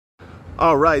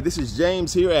All right, this is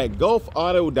James here at Gulf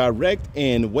Auto Direct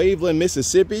in Waveland,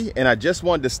 Mississippi, and I just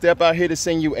wanted to step out here to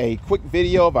send you a quick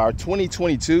video of our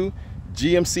 2022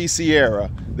 GMC Sierra.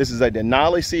 This is a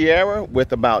Denali Sierra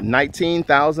with about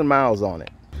 19,000 miles on it.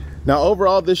 Now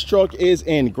overall, this truck is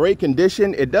in great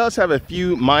condition. It does have a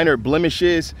few minor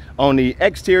blemishes on the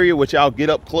exterior, which I'll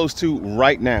get up close to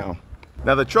right now.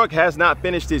 Now the truck has not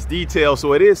finished its detail,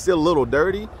 so it is still a little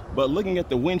dirty, but looking at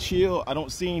the windshield, I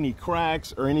don't see any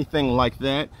cracks or anything like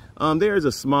that. There's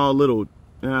a small little,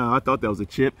 I thought that was a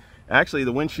chip. Actually,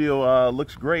 the windshield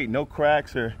looks great. No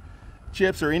cracks or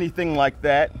chips or anything like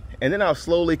that. And then I'll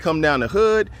slowly come down the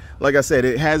hood. Like I said,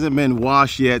 it hasn't been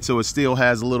washed yet, so it still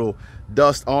has a little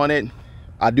dust on it.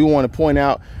 I do want to point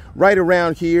out right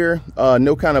around here,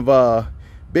 no kind of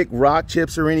big rock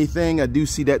chips or anything. I do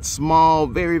see that small,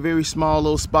 very small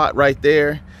little spot right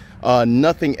there.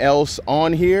 Nothing else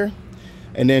on here.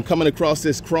 And then coming across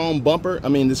this chrome bumper,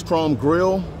 this chrome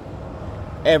grille,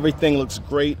 everything looks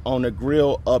great on the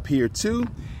grille up here too.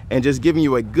 And just giving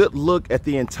you a good look at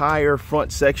the entire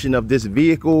front section of this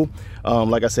vehicle.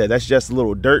 Like I said, that's just a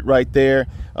little dirt right there.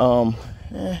 That's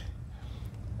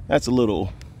a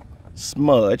little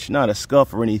smudge, not a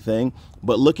scuff or anything,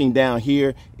 but looking down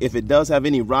here, if it does have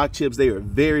any rock chips, they are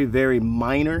very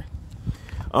minor.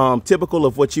 Typical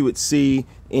of what you would see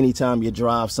anytime you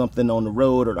drive something on the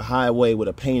road or the highway with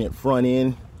a painted front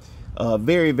end.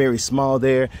 Very small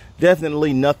there.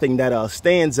 Definitely nothing that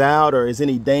stands out or is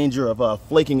any danger of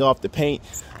flaking off the paint.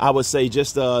 I would say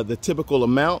just the typical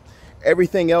amount.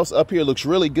 Everything else up here looks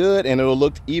really good, and it'll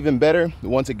look even better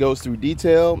once it goes through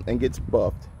detail and gets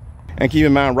buffed. And keep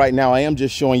in mind, right now I am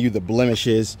just showing you the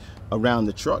blemishes around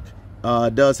the truck.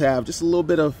 It does have just a little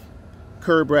bit of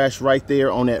curb rash right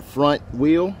there on that front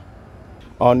wheel.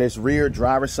 On this rear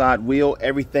driver's side wheel,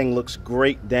 everything looks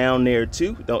great down there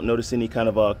too. Don't notice any kind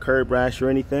of curb rash or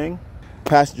anything.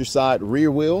 Passenger side rear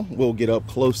wheel, we'll get up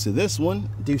close to this one.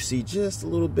 Do see just a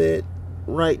little bit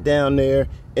right down there.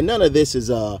 And none of this is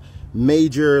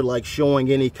major, like showing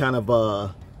any kind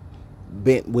of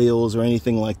bent wheels or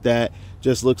anything like that.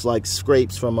 Just looks like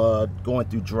scrapes from going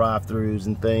through drive-throughs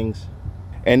and things.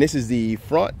 And this is the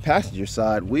front passenger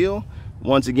side wheel.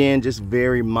 Once again, just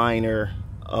very minor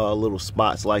little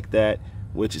spots like that,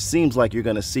 which it seems like you're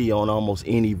gonna see on almost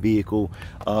any vehicle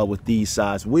with these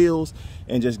size wheels.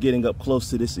 And just getting up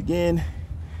close to this again,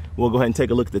 we'll go ahead and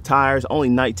take a look at the tires. Only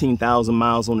 19,000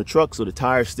 miles on the truck, so the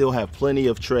tires still have plenty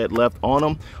of tread left on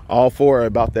them. All four are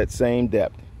about that same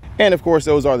depth. And of course,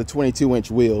 those are the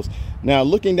 22-inch wheels. Now,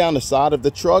 looking down the side of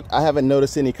the truck, I haven't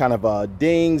noticed any kind of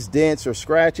dings, dents, or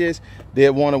scratches.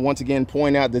 Did want to once again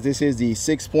point out that this is the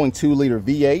 6.2 liter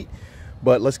V8.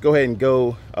 But let's go ahead and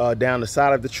go down the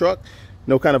side of the truck.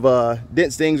 No kind of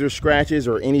dents, dings, or scratches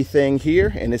or anything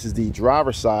here. And this is the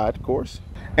driver's side, of course.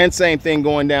 And same thing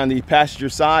going down the passenger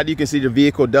side. You can see the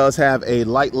vehicle does have a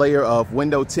light layer of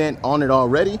window tint on it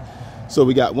already. So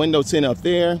we got window tint up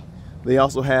there. They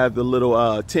also have the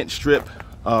little tint strip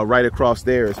right across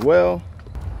there as well.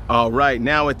 All right,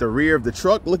 now at the rear of the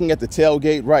truck, looking at the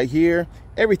tailgate right here,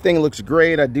 everything looks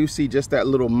great. I do see just that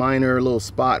little minor little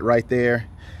spot right there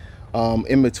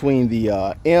in between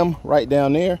the M right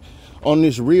down there. On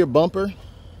this rear bumper,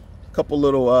 a couple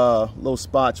little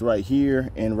spots right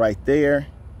here and right there.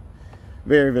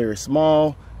 Very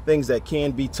small, things that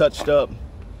can be touched up.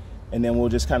 And then we'll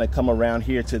just kind of come around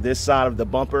here to this side of the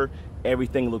bumper.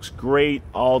 Everything looks great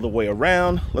all the way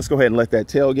around. Let's go ahead and let that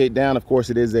tailgate down. Of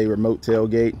course, it is a remote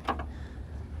tailgate.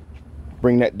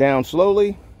 Bring that down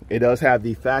slowly. It does have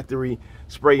the factory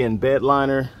spray-in bed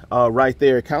liner right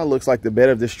there. It kind of looks like the bed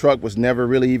of this truck was never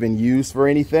really even used for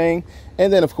anything.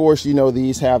 And then, of course, you know,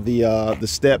 these have the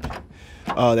step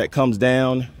that comes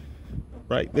down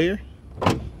right there.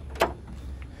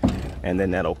 And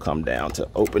then that'll come down to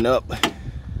open up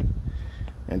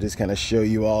and just kind of show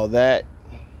you all that.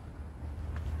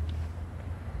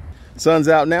 Sun's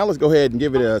out now. Let's go ahead and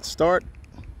give it a start.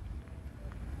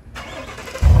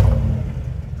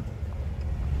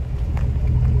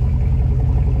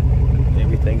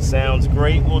 Everything sounds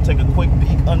great. We'll take a quick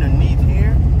peek underneath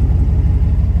here.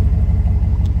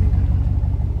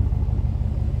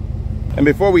 And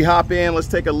before we hop in, let's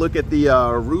take a look at the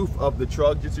roof of the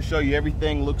truck just to show you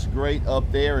everything looks great up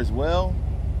there as well.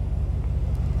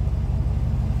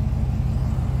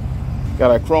 Got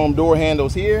our chrome door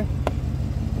handles here.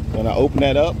 When I open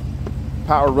that up,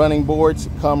 power running boards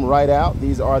come right out.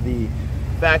 These are the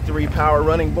factory power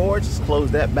running boards. Just close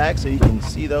that back so you can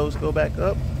see those go back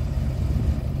up.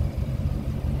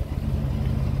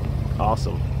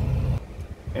 Awesome.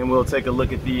 And we'll take a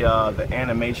look at the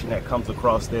animation that comes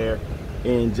across there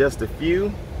in just a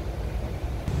few.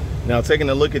 Now taking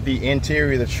a look at the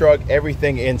interior of the truck,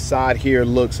 everything inside here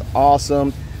looks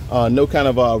awesome. No kind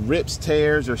of rips,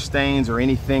 tears, or stains or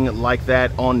anything like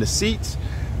that on the seats.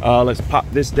 Let's pop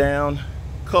this down.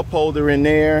 Cup holder in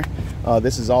there.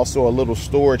 This is also a little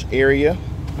storage area.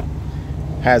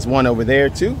 Has one over there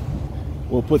too.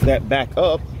 We'll put that back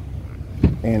up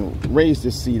and raise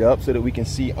this seat up so that we can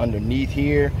see underneath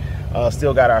here.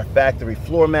 Still got our factory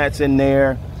floor mats in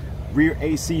there. Rear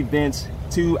AC vents,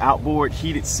 2 outboard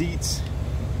heated seats.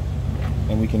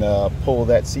 And we can pull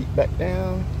that seat back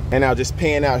down. And I'll just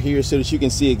pan out here so that you can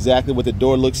see exactly what the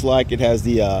door looks like. It has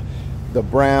the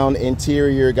brown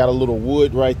interior, got a little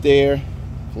wood right there.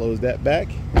 Close that back.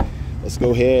 Let's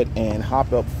go ahead and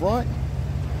hop up front.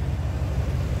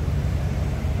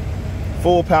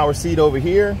 Full power seat over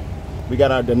here. We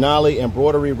got our Denali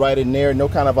embroidery right in there. No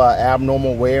kind of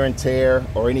abnormal wear and tear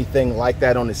or anything like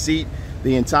that on the seat.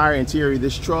 The entire interior of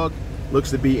this truck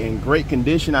looks to be in great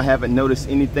condition. I haven't noticed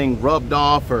anything rubbed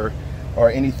off or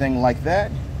anything like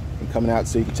that. I'm coming out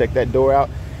so you can check that door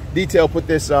out. Detail put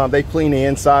this, they clean the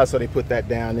inside, so they put that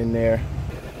down in there.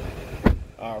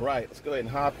 All right, let's go ahead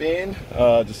and hop in.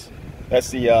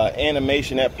 That's the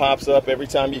animation that pops up every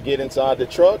time you get inside the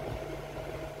truck.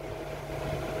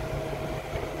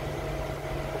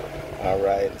 All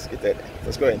right, let's get that.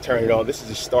 Let's go ahead and turn it on. This is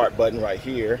the start button right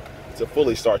here to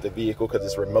fully start the vehicle because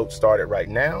it's remote started right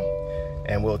now.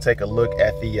 And we'll take a look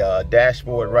at the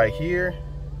dashboard right here.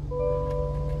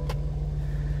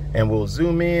 And we'll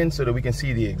zoom in so that we can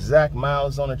see the exact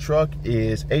miles on the truck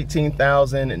is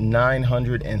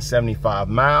 18,975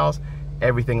 miles.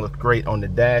 Everything looked great on the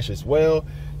dash as well.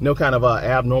 No kind of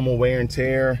abnormal wear and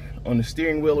tear on the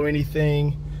steering wheel or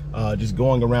anything. Just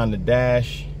going around the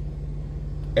dash,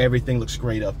 everything looks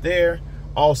great up there.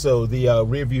 Also, the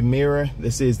rear view mirror,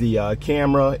 this is the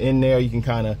camera in there. You can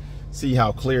kind of see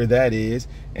how clear that is.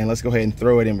 And let's go ahead and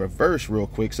throw it in reverse real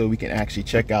quick so we can actually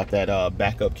check out that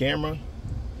backup camera.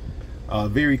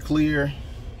 Very clear.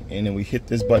 And then we hit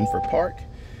this button for park.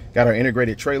 Got our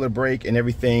integrated trailer brake and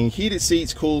everything. Heated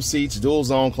seats, cool seats, dual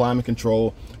zone climate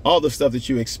control, all the stuff that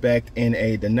you expect in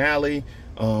a Denali.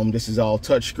 This is all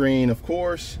touchscreen, of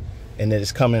course. And then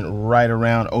it's coming right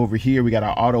around over here. We got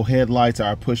our auto headlights,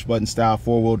 our push button style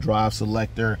 4-wheel drive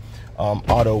selector,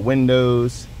 auto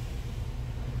windows.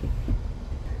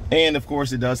 And of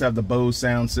course it does have the Bose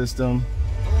sound system.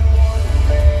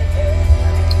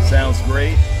 Sounds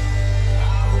great.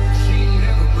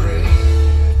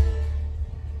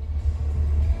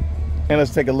 And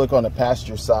let's take a look on the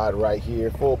passenger side right here.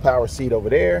 Full power seat over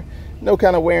there. No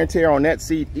kind of wear and tear on that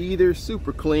seat either.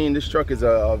 Super clean. This truck is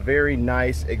a very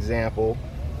nice example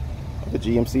of the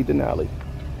GMC Denali.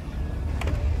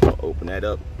 I'll open that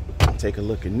up and take a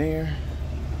look in there.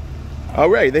 All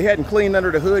right, they hadn't cleaned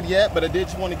under the hood yet, but I did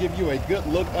just want to give you a good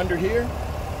look under here.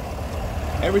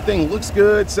 Everything looks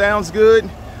good, sounds good.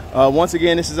 Once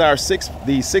again, this is our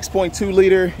the 6.2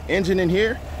 liter engine in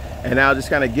here. And I'll just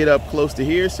kind of get up close to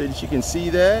here so that you can see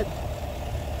that.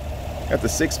 Got the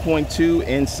 6.2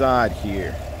 inside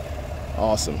here.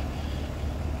 Awesome.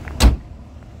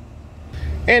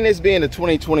 And this being a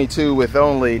 2022 with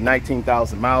only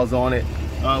 19,000 miles on it,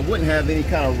 wouldn't have any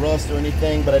kind of rust or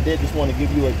anything, but I did just want to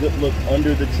give you a good look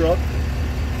under the truck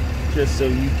just so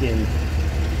you can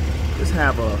just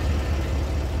have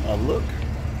a look.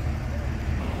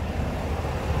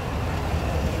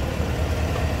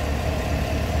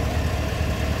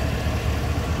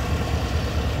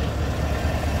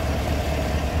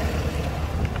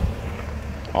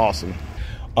 Awesome.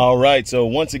 All right, so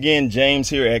once again, James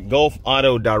here at Gulf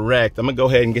Auto Direct. I'm gonna go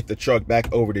ahead and get the truck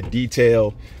back over to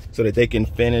detail so that they can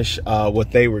finish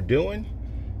what they were doing.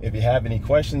 If you have any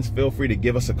questions, feel free to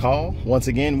give us a call. Once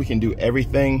again, we can do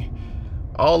everything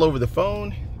all over the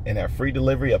phone and have free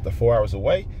delivery up to 4 hours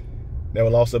away. There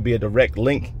will also be a direct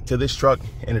link to this truck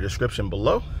in the description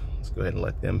below. Let's go ahead and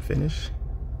let them finish.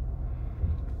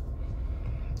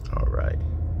 All right.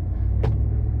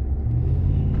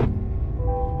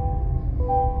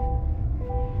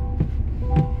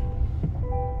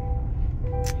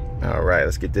 All right,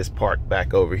 let's get this parked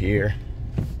back over here.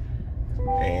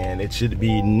 And it should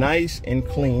be nice and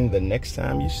clean the next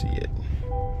time you see it.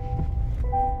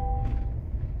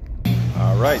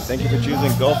 All right, thank you for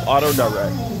choosing Gulf Auto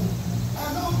Direct.